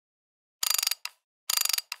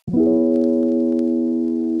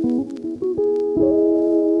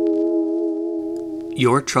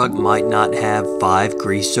Your truck might not have 5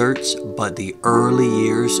 grease zerks, but the early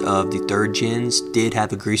years of the 3rd gens did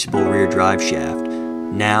have a greasable rear drive shaft.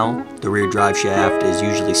 Now, the rear drive shaft is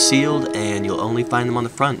usually sealed and you'll only find them on the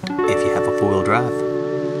front if you have a 4-wheel drive.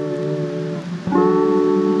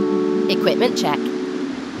 Equipment check.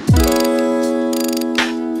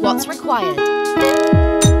 What's required?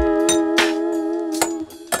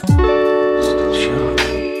 Still sharp.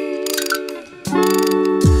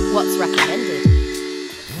 What's recommended?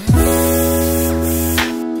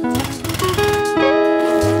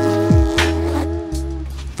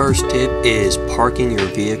 First tip is parking your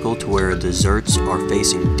vehicle to where the zerks are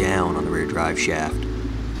facing down on the rear drive shaft.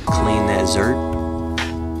 Clean that zert,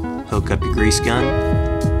 hook up your grease gun,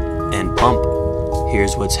 and pump.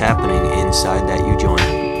 Here's what's happening inside that U-joint.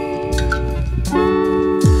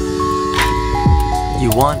 You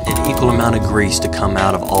want an equal amount of grease to come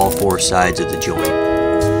out of all 4 sides of the joint.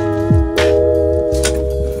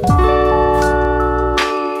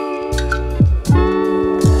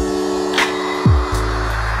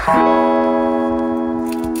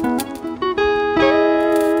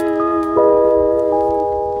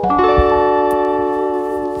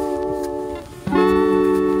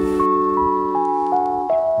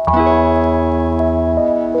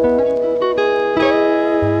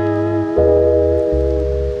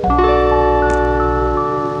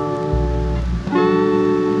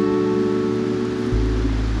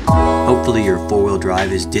 Hopefully your 4-wheel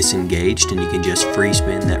drive is disengaged and you can just free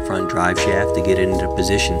spin that front drive shaft to get it into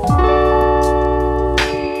position.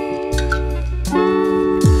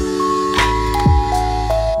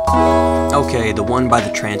 Okay, the one by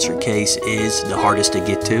the transfer case is the hardest to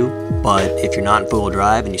get to, but if you're not in 4-wheel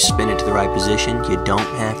drive and you spin it to the right position, you don't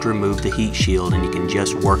have to remove the heat shield and you can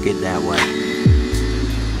just work it that way.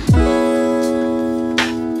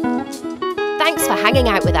 Thanks for hanging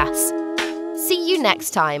out with us. See you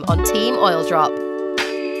next time on Team Oil Drop.